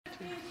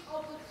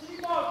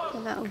So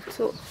that'll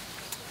sort.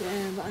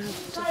 Yeah, but I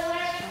have to. I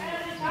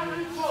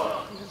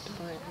have to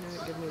buy it. No,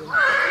 give me them.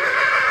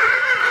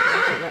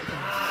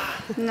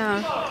 No,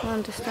 I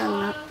understand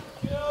that.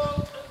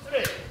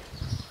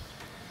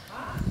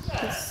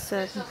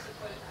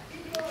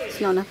 It's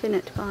not enough in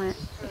it to buy it,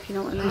 if you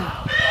know what I mean.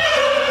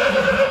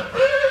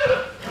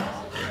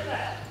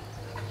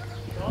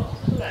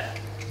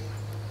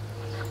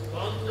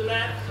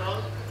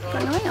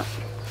 Bring her out.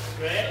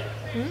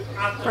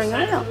 Bring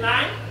her out.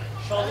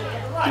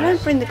 You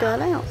don't bring the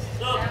girl out.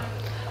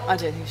 I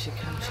don't think she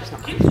can. She's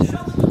not comfortable.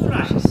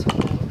 She's so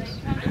old.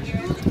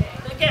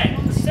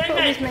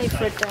 It was made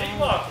for a day.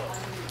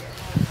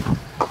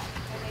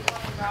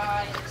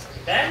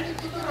 Bend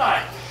to the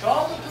right,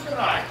 shoulder to the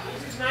right.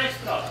 This is nice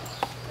drop.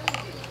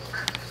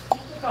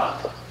 Keep the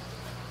contact.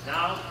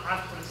 Now,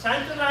 after the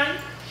center line,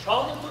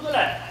 shoulder to the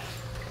left.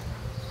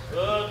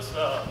 Good,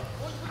 slow.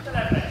 Push with the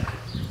left leg.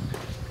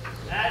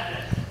 Left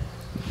leg.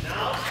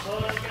 Now, slow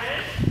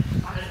again.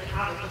 And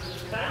after the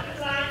center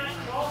line,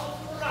 shoulder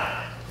to the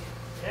right.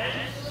 Then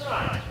to the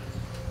right.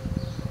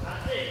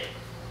 That's it.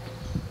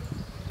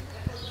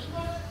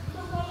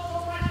 Don't go so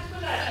much to the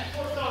left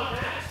before going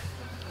next.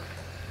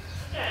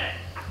 Again.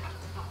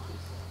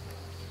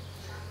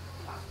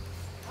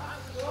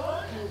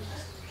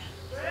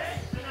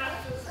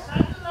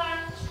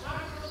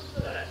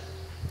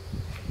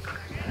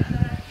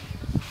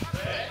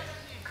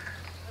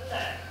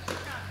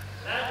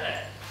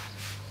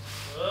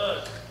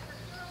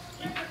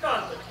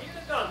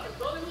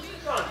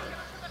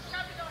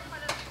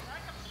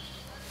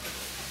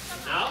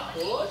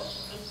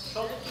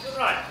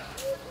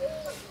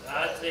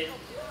 That's it.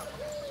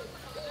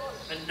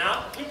 And now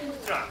keep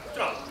it drop,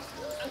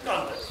 and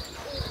contact.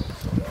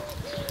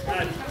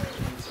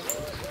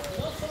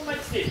 Not so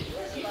much stiff.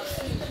 Keep it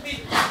a little bit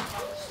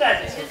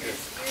steady.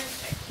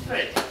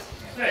 Straight.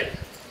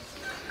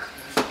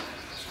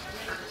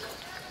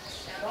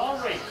 All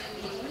right.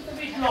 A little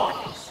bit long.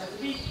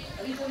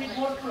 A little bit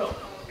more close.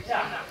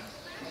 Yeah.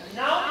 And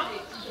now the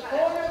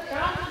corner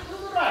comes to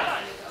the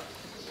right.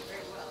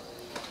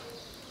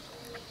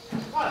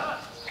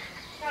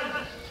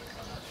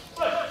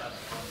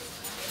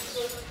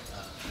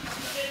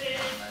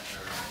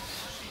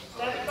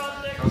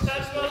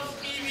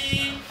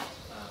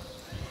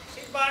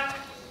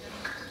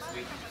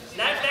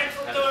 Left leg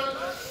for turn.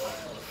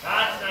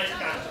 That's nice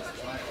count.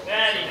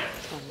 Very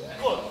nice.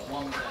 Good.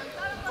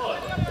 Good.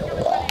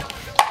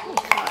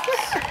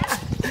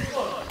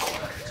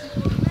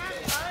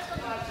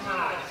 That's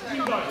nice.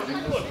 Keep going.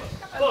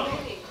 Good.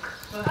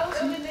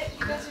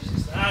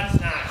 That's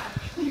nice.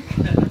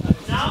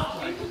 Now,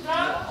 keep it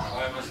down.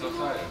 Why am I so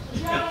tired?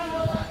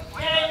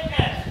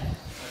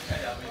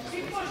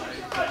 Keep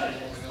pushing.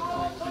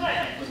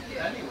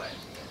 Anyway.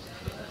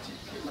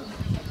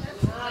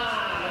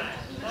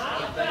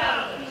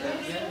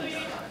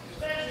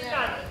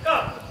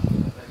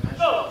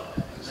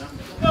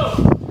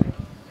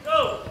 Go.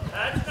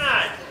 That's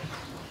nice.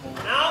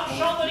 Now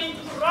shoulder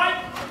into the right,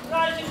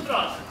 rising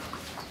thrust.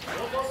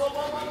 Go.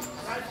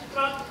 Rising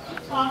thrust.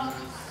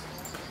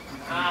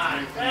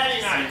 Nice. Very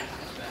nice.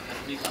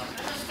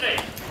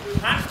 Straight.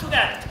 Hands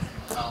together.